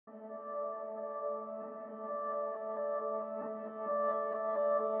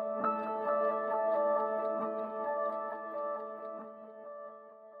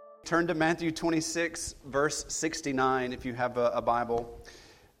Turn to Matthew 26, verse 69, if you have a Bible.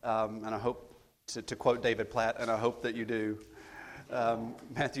 And I hope, to quote David Platt, and I hope that you do.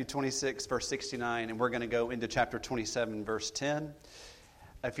 Matthew 26, verse 69, and we're going to go into chapter 27, verse 10.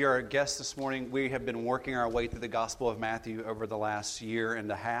 If you're a guest this morning, we have been working our way through the Gospel of Matthew over the last year and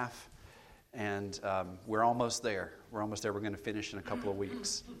a half, and we're almost there. We're almost there. We're going to finish in a couple of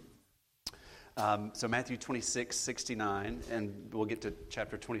weeks. So Matthew 26, 69, and we'll get to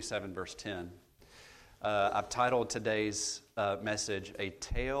chapter 27, verse 10. I've titled today's message, A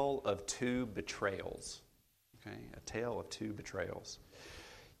Tale of Two Betrayals. Okay, a tale of two betrayals.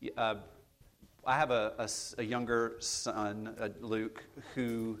 I have a younger son, Luke,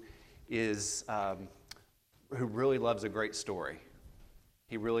 who really loves a great story.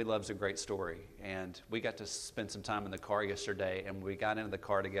 He really loves a great story. And we got to spend some time in the car yesterday, and we got into the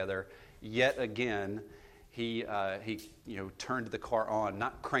car together. Yet again, he turned the car on,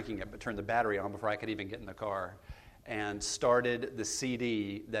 not cranking it, but turned the battery on before I could even get in the car, and started the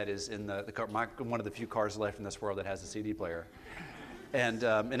CD that is in the car. One of the few cars left in this world that has a CD player. And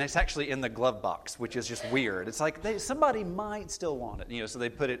it's actually in the glove box, which is just weird. It's like somebody might still want it, so they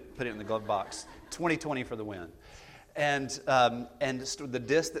put it in the glove box. 2020 for the win. And the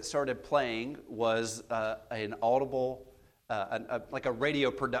disc that started playing was an audible, like a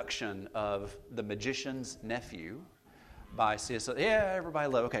radio production of The Magician's Nephew by C.S. Lewis. Yeah, everybody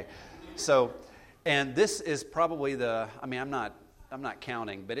love. Okay, so and this is probably I'm not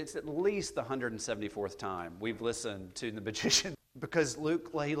counting, but it's at least the 174th time we've listened to The Magician, because Luke,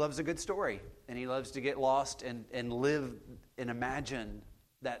 he loves a good story, and he loves to get lost and live and imagine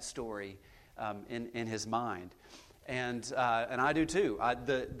that story in his mind. And I do too.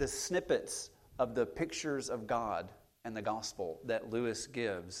 The snippets of the pictures of God and the gospel that Lewis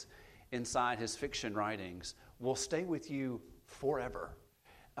gives inside his fiction writings will stay with you forever,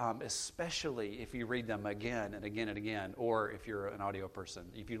 especially if you read them again and again and again, or if you're an audio person,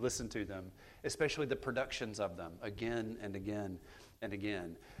 if you listen to them, especially the productions of them again and again and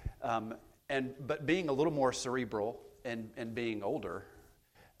again. But being a little more cerebral and being older,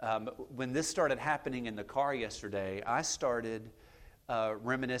 when this started happening in the car yesterday, I started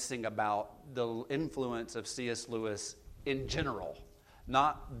reminiscing about the influence of C.S. Lewis in general.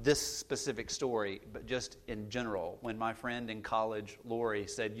 Not this specific story, but just in general. When my friend in college, Lori,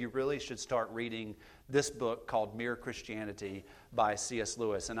 said, you really should start reading this book called Mere Christianity by C.S.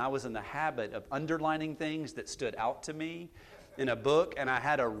 Lewis. And I was in the habit of underlining things that stood out to me in a book, and I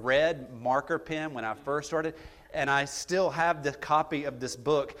had a red marker pen when I first started. And I still have the copy of this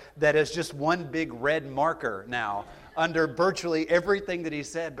book that is just one big red marker now under virtually everything that he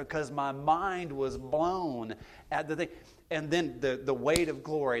said, because my mind was blown at the thing. And then the weight of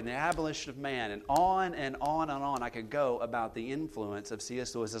glory and the abolition of man, and on and on and on I could go about the influence of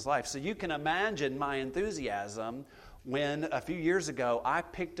C.S. Lewis's life. So you can imagine my enthusiasm when a few years ago I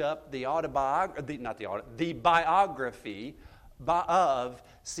picked up the biography of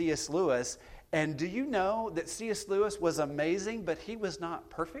C.S. Lewis. And do you know that C.S. Lewis was amazing, but he was not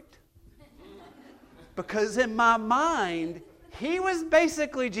perfect? Because in my mind, he was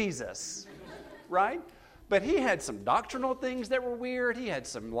basically Jesus, right? But he had some doctrinal things that were weird. He had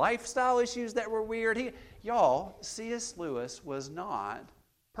some lifestyle issues that were weird. C.S. Lewis was not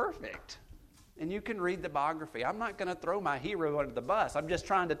perfect. And you can read the biography. I'm not going to throw my hero under the bus. I'm just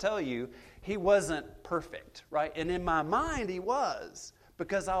trying to tell you he wasn't perfect, right? And in my mind, he was,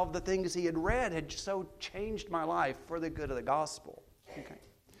 because all of the things he had read had so changed my life for the good of the gospel. Okay.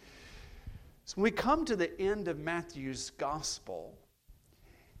 So when we come to the end of Matthew's gospel,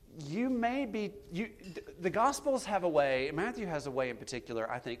 the Gospels have a way, Matthew has a way in particular,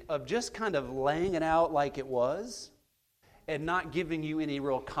 I think, of just kind of laying it out like it was and not giving you any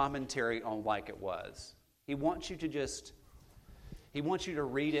real commentary on like it was. He wants you to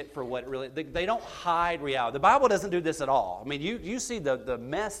read it for what it really, they don't hide reality. The Bible doesn't do this at all. I mean, you see the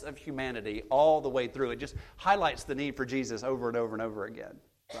mess of humanity all the way through. It just highlights the need for Jesus over and over and over again,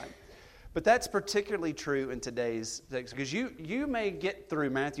 right? But that's particularly true in today's text, because you may get through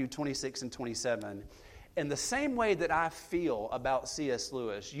Matthew 26 and 27 in the same way that I feel about C.S.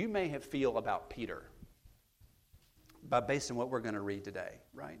 Lewis, you may have feel about Peter, based on what we're going to read today,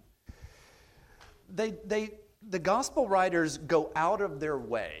 right? The gospel writers go out of their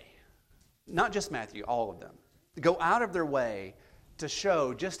way, not just Matthew, all of them, go out of their way to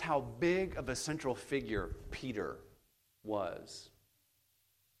show just how big of a central figure Peter was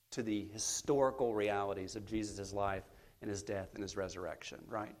to the historical realities of Jesus' life and his death and his resurrection,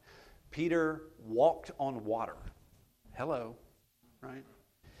 right? Peter walked on water. Hello, right?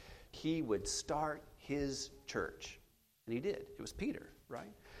 He would start his church. And he did. It was Peter,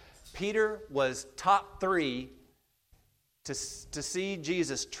 right? Peter was top 3 to see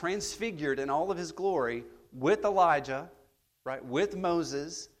Jesus transfigured in all of his glory with Elijah, right, with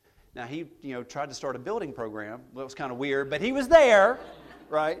Moses. Now, he tried to start a building program. Well, it was kind of weird, but he was there,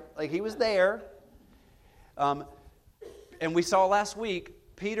 right? Like, he was there. And we saw last week,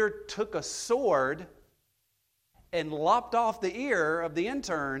 Peter took a sword and lopped off the ear of the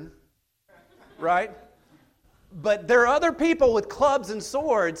intern, right? But there are other people with clubs and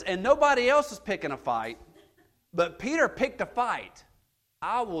swords, and nobody else is picking a fight. But Peter picked a fight.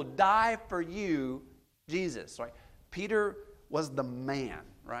 I will die for you, Jesus, right? Peter was the man,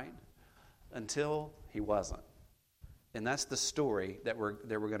 right? Until he wasn't. And that's the story that we're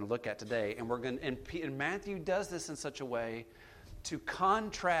going to look at today. And Matthew does this in such a way to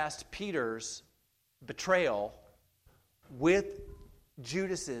contrast Peter's betrayal with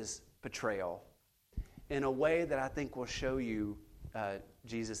Judas's betrayal in a way that I think will show you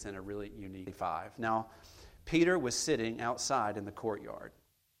Jesus in a really unique way. Now, Peter was sitting outside in the courtyard.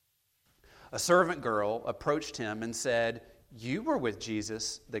 A servant girl approached him and said, "You were with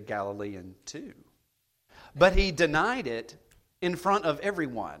Jesus the Galilean too." But he denied it in front of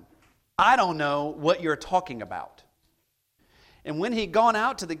everyone. "I don't know what you're talking about." And when he'd gone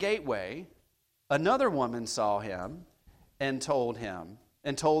out to the gateway, another woman saw him and told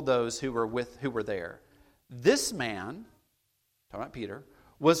those who were there, "This man," talking about Peter,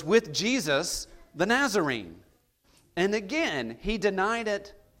 "was with Jesus the Nazarene." And again, he denied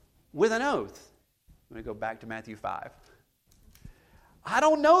it with an oath. Let me go back to Matthew 5. "I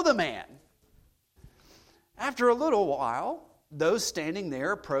don't know the man." After a little while, those standing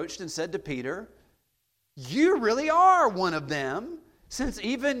there approached and said to Peter, "You really are one of them, since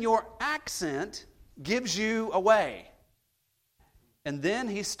even your accent gives you away." And then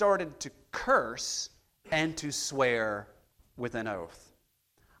he started to curse and to swear with an oath.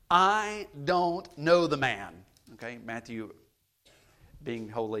 "I don't know the man." Okay, Matthew, being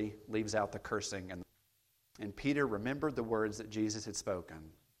holy, leaves out the cursing. And Peter remembered the words that Jesus had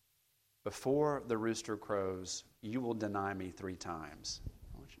spoken. "Before the rooster crows, you will deny me 3 times.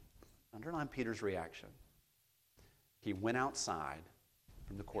 I want you to underline Peter's reaction. He went outside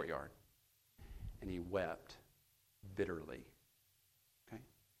from the courtyard and he wept bitterly. Okay?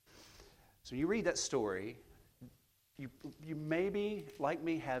 So you read that story, you maybe, like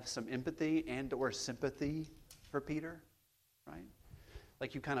me, have some empathy and or sympathy for Peter, right?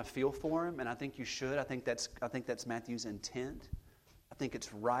 Like you kind of feel for him, and I think you should. I think that's Matthew's intent. I think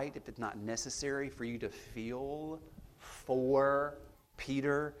it's right, if it's not necessary, for you to feel for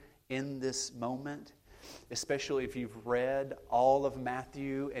Peter in this moment, especially if you've read all of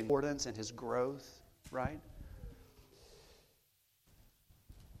Matthew and importance and his growth, right?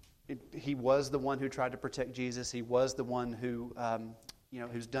 He was the one who tried to protect Jesus. He was the one who,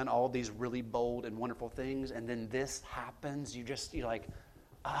 who's done all these really bold and wonderful things, and then this happens. You're like,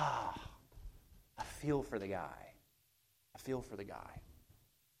 I feel for the guy. I feel for the guy.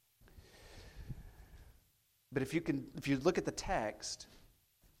 But if you look at the text,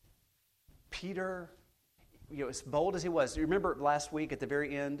 Peter, as bold as he was, you remember last week at the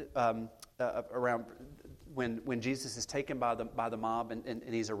very end, around when Jesus is taken by the mob and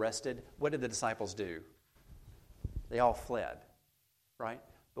he's arrested, what did the disciples do? They all fled, right?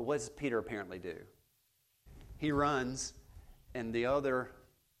 But what does Peter apparently do? He runs, and the other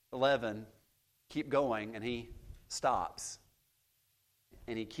 11 keep going, and he stops.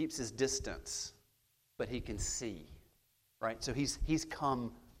 And he keeps his distance, but he can see, right? So he's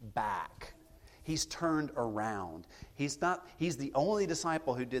come back. He's turned around. He's the only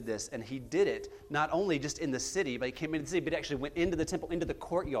disciple who did this, and he did it not only just in the city, but he came into the city, but actually went into the temple, into the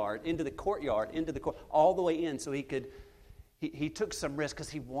courtyard, all the way in, so he took some risk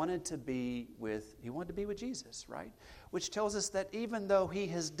because he wanted to be with Jesus, right? Which tells us that even though he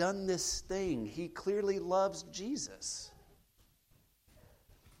has done this thing, he clearly loves Jesus.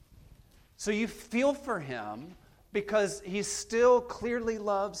 So you feel for him because he still clearly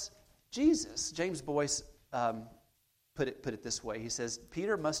loves Jesus. James Boyce put it this way. He says,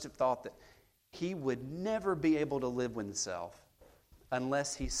 Peter must have thought that he would never be able to live with himself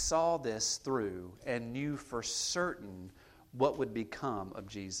unless he saw this through and knew for certain what would become of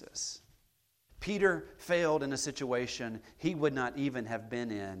Jesus. Peter failed in a situation he would not even have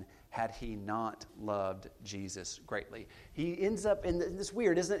been in had he not loved Jesus greatly. He ends up in this,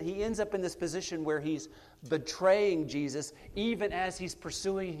 weird, isn't it? He ends up in this position where he's betraying Jesus even as he's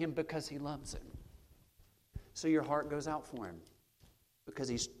pursuing him because he loves him. So your heart goes out for him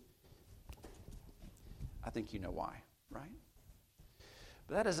because I think you know why, right?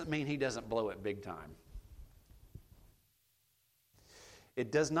 But that doesn't mean he doesn't blow it big time.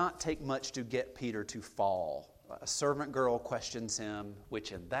 It does not take much to get Peter to fall. A servant girl questions him,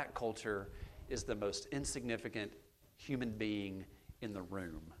 which in that culture is the most insignificant human being in the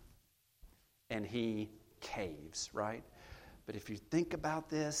room. And he caves, right? But if you think about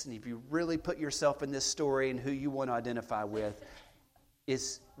this, and if you really put yourself in this story and who you want to identify with,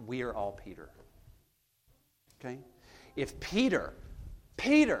 we are all Peter. Okay? If Peter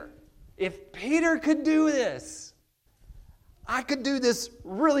could do this, I could do this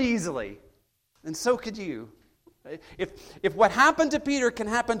really easily. And so could you. If what happened to Peter can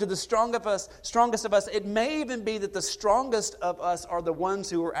happen to the strongest of us, it may even be that the strongest of us are the ones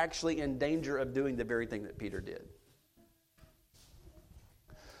who are actually in danger of doing the very thing that Peter did.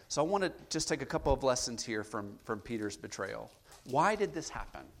 So I want to just take a couple of lessons here from Peter's betrayal. Why did this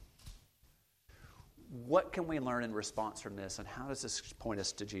happen? What can we learn in response from this, and how does this point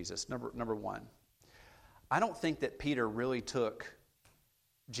us to Jesus? Number one, I don't think that Peter really took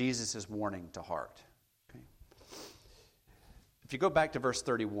Jesus' warning to heart. Okay? If you go back to verse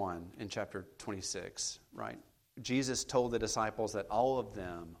 31 in chapter 26, right? Jesus told the disciples that all of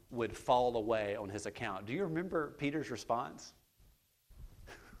them would fall away on his account. Do you remember Peter's response?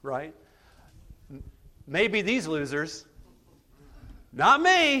 Right? Maybe these losers. Not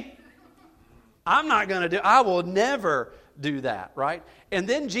me. I'm not going to do. I will never do that, right? And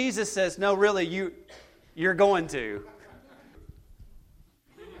then Jesus says, "No, really, you're going to."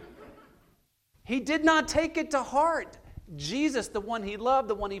 He did not take it to heart. Jesus, the one he loved,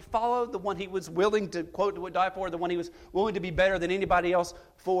 the one he followed, the one he was willing to, quote, to die for, the one he was willing to be better than anybody else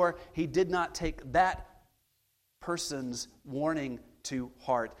for, he did not take that person's warning to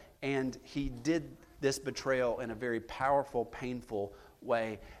heart. And he did this betrayal in a very powerful, painful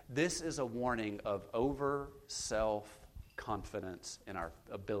way. This is a warning of over self-confidence in our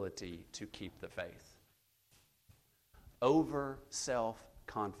ability to keep the faith. Over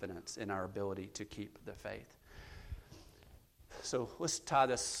self-confidence in our ability to keep the faith. So let's tie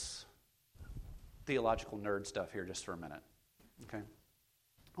this theological nerd stuff here just for a minute. Okay?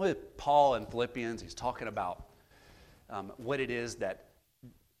 With Paul in Philippians, he's talking about what it is that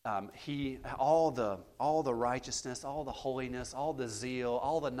all the righteousness, all the holiness, all the zeal,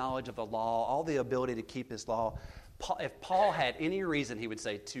 all the knowledge of the law, all the ability to keep his law. If Paul had any reason, he would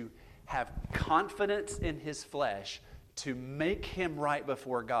say, to have confidence in his flesh to make him right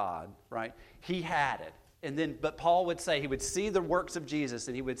before God, right? He had it. But Paul would say, he would see the works of Jesus,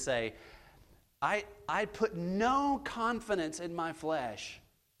 and he would say, I put no confidence in my flesh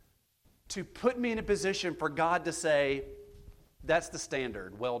to put me in a position for God to say, that's the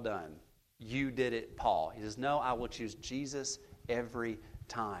standard, well done. You did it, Paul. He says, no, I will choose Jesus every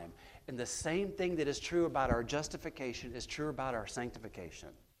time. And the same thing that is true about our justification is true about our sanctification.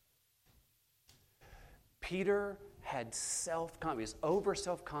 Peter had self-confidence, over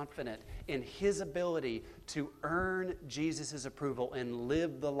self-confident in his ability to earn Jesus' approval and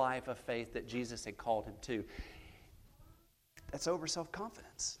live the life of faith that Jesus had called him to. That's over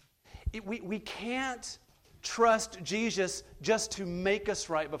self-confidence. We can't trust Jesus just to make us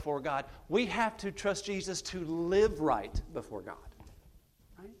right before God. We have to trust Jesus to live right before God.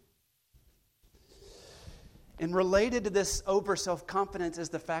 Right? And related to this over self-confidence is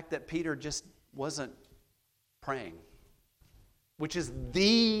the fact that Peter just wasn't praying, which is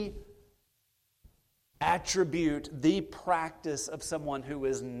the attribute, the practice of someone who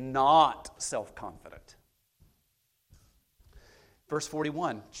is not self-confident. Verse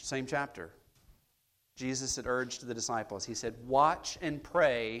 41, same chapter. Jesus had urged the disciples, he said, watch and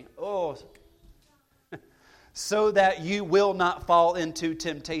pray, so that you will not fall into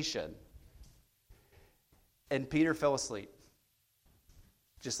temptation. And Peter fell asleep,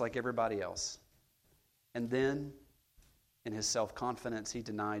 just like everybody else. And then, in his self-confidence, he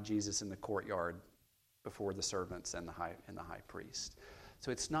denied Jesus in the courtyard before the servants and the high priest.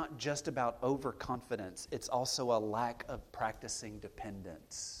 So it's not just about overconfidence, it's also a lack of practicing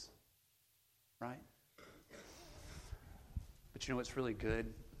dependence. Right? But you know what's really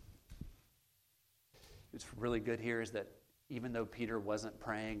good? What's really good here is that even though Peter wasn't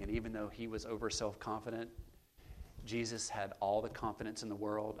praying and even though he was over self-confident, Jesus had all the confidence in the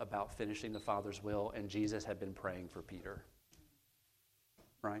world about finishing the Father's will, and Jesus had been praying for Peter.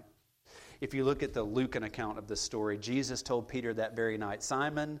 Right? If you look at the Lucan account of this story, Jesus told Peter that very night,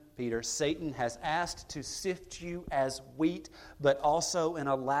 Simon, Peter, Satan has asked to sift you as wheat, but also in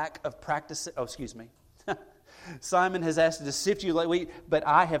a lack of practice. Simon has asked to sift you like wheat, but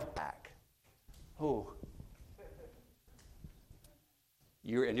I have back. Oh.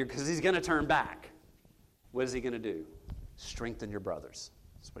 Because he's going to turn back. What is he going to do? Strengthen your brothers.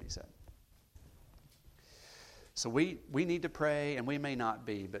 That's what he said. So we need to pray, and we may not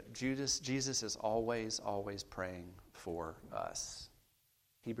be, but Jesus is always, always praying for us.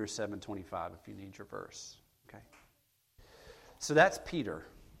 Hebrews 7:25, if you need your verse. Okay. So that's Peter.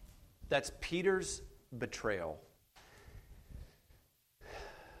 That's Peter's betrayal.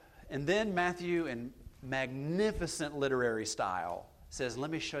 And then Matthew, in magnificent literary style, says, let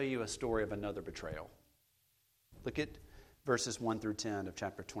me show you a story of another betrayal. Look at verses 1 through 10 of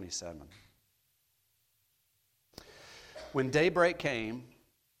chapter 27. When daybreak came,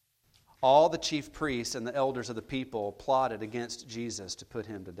 all the chief priests and the elders of the people plotted against Jesus to put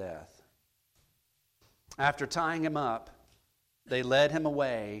him to death. After tying him up, they led him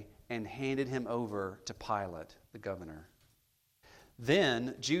away and handed him over to Pilate, the governor.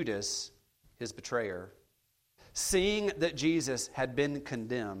 Then Judas, his betrayer, seeing that Jesus had been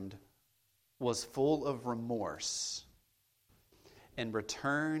condemned, was full of remorse and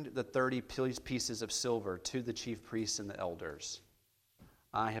returned the 30 pieces of silver to the chief priests and the elders.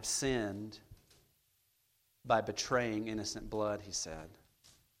 I have sinned by betraying innocent blood, he said.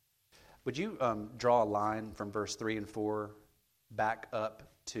 Would you draw a line from verse 3 and 4 back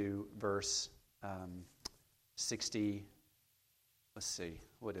up to verse 60, let's see,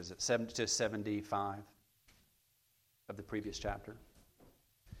 what is it, 70 to 75 of the previous chapter?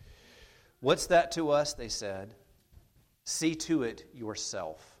 What's that to us, they said. See to it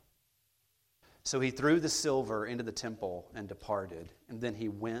yourself. So he threw the silver into the temple and departed, and then he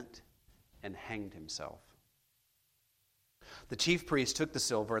went and hanged himself. The chief priests took the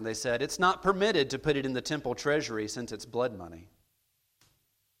silver and they said, it's not permitted to put it in the temple treasury since it's blood money.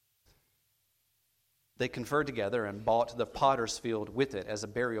 They conferred together and bought the potter's field with it as a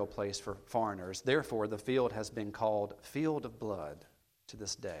burial place for foreigners. Therefore, the field has been called Field of Blood to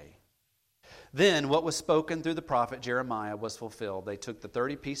this day. Then what was spoken through the prophet Jeremiah was fulfilled. They took the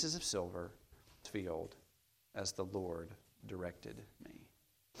 30 pieces of silver field as the Lord directed me.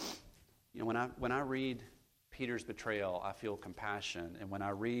 You know, when I read Peter's betrayal, I feel compassion, and when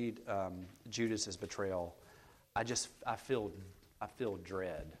I read Judas's betrayal, I feel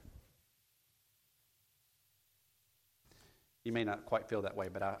dread. You may not quite feel that way,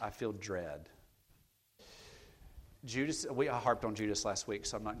 but I feel dread. Judas, I harped on Judas last week,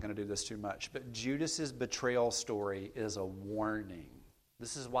 so I'm not going to do this too much. But Judas's betrayal story is a warning.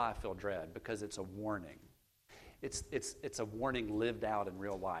 This is why I feel dread, because it's a warning. It's a warning lived out in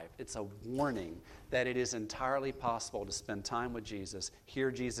real life. It's a warning that it is entirely possible to spend time with Jesus, hear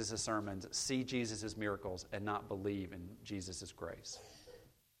Jesus' sermons, see Jesus' miracles, and not believe in Jesus' grace.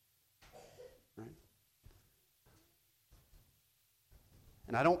 Right?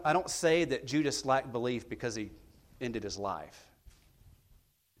 And I don't say that Judas lacked belief because he ended his life.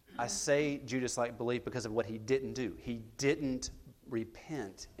 I say Judas lacked belief because of what he didn't do. He didn't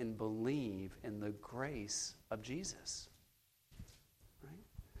repent and believe in the grace of Jesus. Right?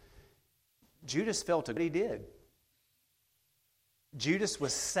 Judas felt what he did. Judas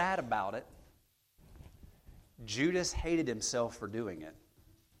was sad about it. Judas hated himself for doing it.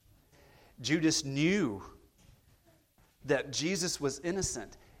 Judas knew that Jesus was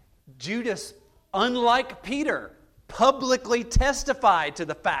innocent. Judas, unlike Peter, publicly testified to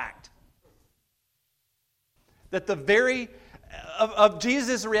the fact that the very of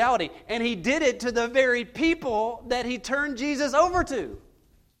Jesus' reality, and he did it to the very people that he turned Jesus over to.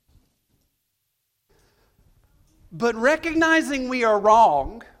 But recognizing we are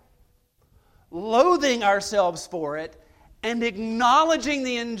wrong, loathing ourselves for it, and acknowledging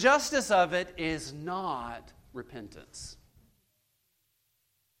the injustice of it is not repentance.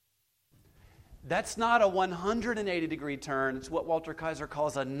 That's not a 180-degree turn. It's what Walter Kaiser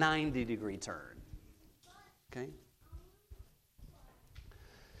calls a 90-degree turn. Okay?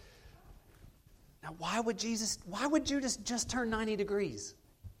 Now, why would Judas just turn 90 degrees?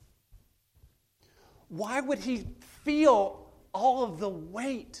 Why would he feel all of the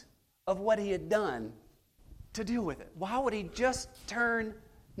weight of what he had done to deal with it? Why would he just turn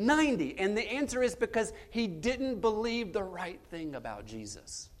 90? And the answer is because he didn't believe the right thing about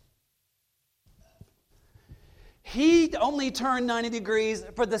Jesus. He only turned 90 degrees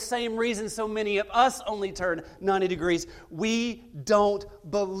for the same reason so many of us only turn 90 degrees. We don't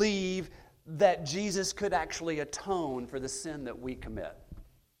believe that Jesus could actually atone for the sin that we commit.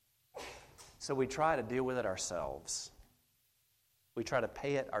 So we try to deal with it ourselves. We try to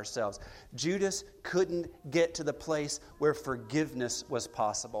pay it ourselves. Judas couldn't get to the place where forgiveness was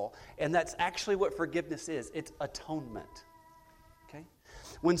possible. And that's actually what forgiveness is. It's atonement. Okay?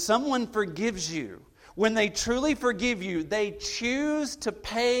 When someone forgives you, when they truly forgive you, they choose to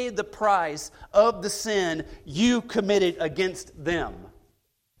pay the price of the sin you committed against them.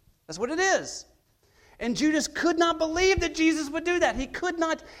 That's what it is. And Judas could not believe that Jesus would do that. He could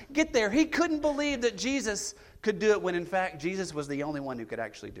not get there. He couldn't believe that Jesus could do it when, in fact, Jesus was the only one who could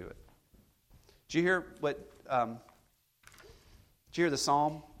actually do it. Did you hear what? Did you hear the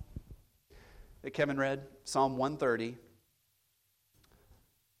psalm that Kevin read? Psalm 130,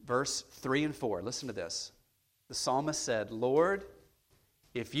 verse 3 and 4. Listen to this. The psalmist said, Lord,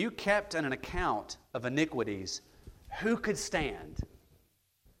 if you kept an account of iniquities, who could stand?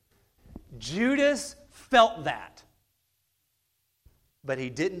 Judas felt that. But he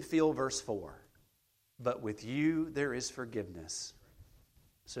didn't feel verse 4. But with you there is forgiveness,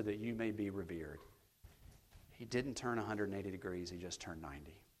 so that you may be revered. He didn't turn 180 degrees, he just turned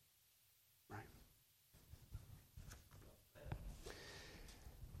 90. Right?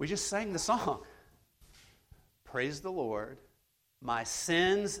 We just sang the song. Praise the Lord. My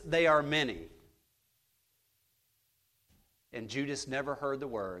sins, they are many. And Judas never heard the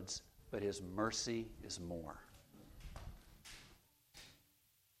words, but his mercy is more.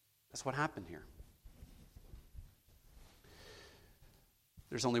 That's what happened here.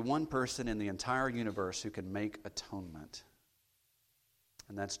 There's only one person in the entire universe who can make atonement,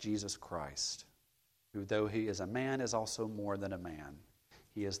 and that's Jesus Christ, who, though he is a man, is also more than a man.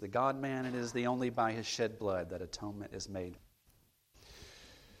 He is the God-man, and it is the only by his shed blood that atonement is made.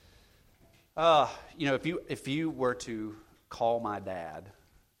 If you were to call my dad,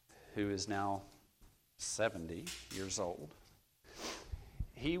 who is now 70 years old,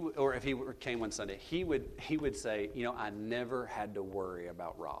 if he came one Sunday, he would say, I never had to worry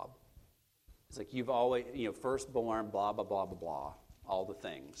about Rob. It's like, you've always, firstborn, blah, blah, blah, blah, blah, all the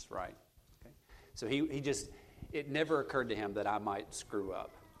things, right? Okay. So it never occurred to him that I might screw up,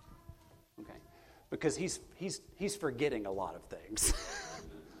 okay? Because he's forgetting a lot of things.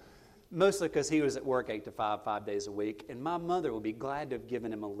 Mostly because he was at work 8 to 5 days a week, and my mother would be glad to have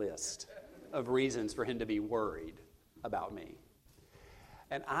given him a list of reasons for him to be worried about me.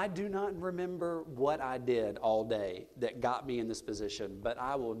 And I do not remember what I did all day that got me in this position, but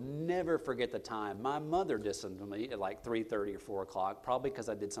I will never forget the time my mother disciplined me at like 3:30 or 4 o'clock, probably because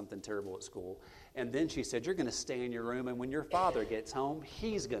I did something terrible at school. And then she said, you're going to stay in your room, and when your father gets home,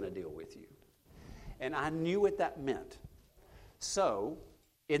 he's going to deal with you. And I knew what that meant. So,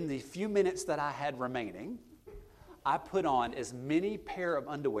 in the few minutes that I had remaining, I put on as many pair of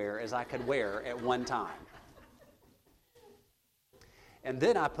underwear as I could wear at one time. And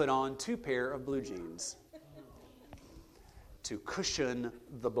then I put on 2 pair of blue jeans to cushion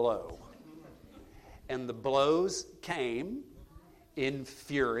the blow. And the blows came in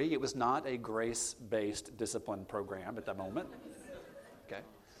fury. It was not a grace-based discipline program at the moment. Okay.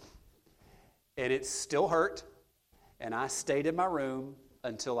 And it still hurt. And I stayed in my room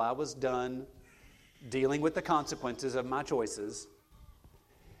until I was done dealing with the consequences of my choices.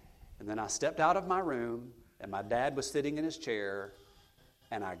 And then I stepped out of my room, and my dad was sitting in his chair,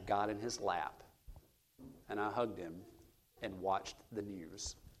 and I got in his lap, and I hugged him and watched the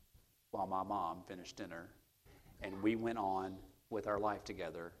news while my mom finished dinner, and we went on with our life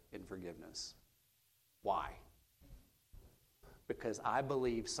together in forgiveness. Why? Because I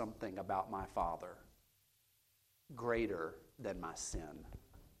believe something about my Father greater than my sin.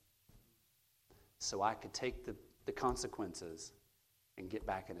 So I could take the consequences and get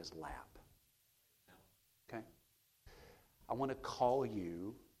back in his lap. Okay? I want to call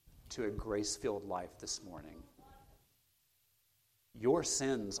you to a grace-filled life this morning. Your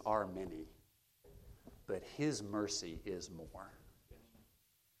sins are many, but his mercy is more.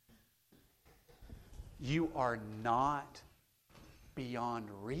 You are not beyond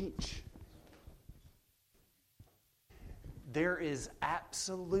reach. There is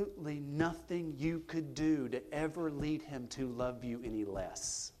absolutely nothing you could do to ever lead him to love you any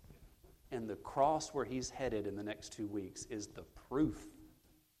less. And the cross where he's headed in the next 2 weeks is the proof.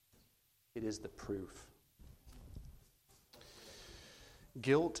 It is the proof.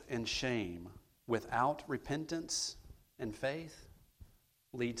 Guilt and shame without repentance and faith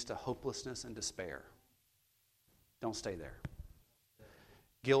leads to hopelessness and despair. Don't stay there.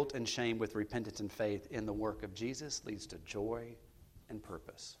 Guilt and shame with repentance and faith in the work of Jesus leads to joy and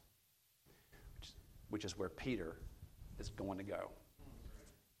purpose, which is where Peter is going to go.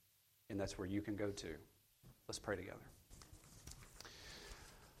 And that's where you can go too. Let's pray together.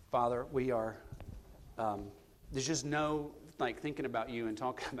 Father, we are, there's just no, thinking about you and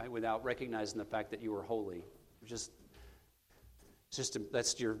talking about it without recognizing the fact that you are holy.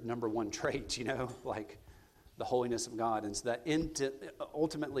 That's your number one trait, the holiness of God. And so that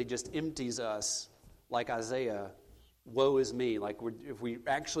ultimately just empties us, like Isaiah, woe is me. If we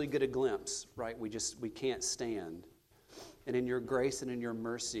actually get a glimpse, right, we can't stand. And in your grace and in your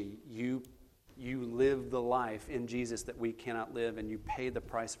mercy, you You live the life in Jesus that we cannot live, and you pay the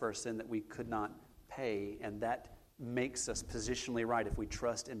price for our sin that we could not pay, and that makes us positionally right if we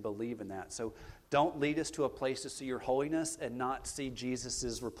trust and believe in that. So don't lead us to a place to see your holiness and not see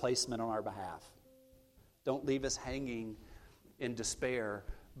Jesus' replacement on our behalf. Don't leave us hanging in despair,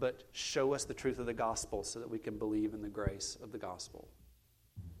 but show us the truth of the gospel so that we can believe in the grace of the gospel.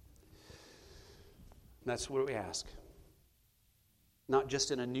 That's what we ask. Not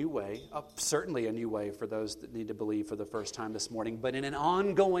just in a new way, certainly a new way for those that need to believe for the first time this morning, but in an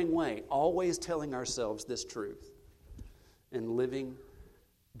ongoing way, always telling ourselves this truth and living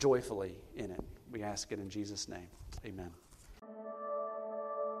joyfully in it. We ask it in Jesus' name. Amen.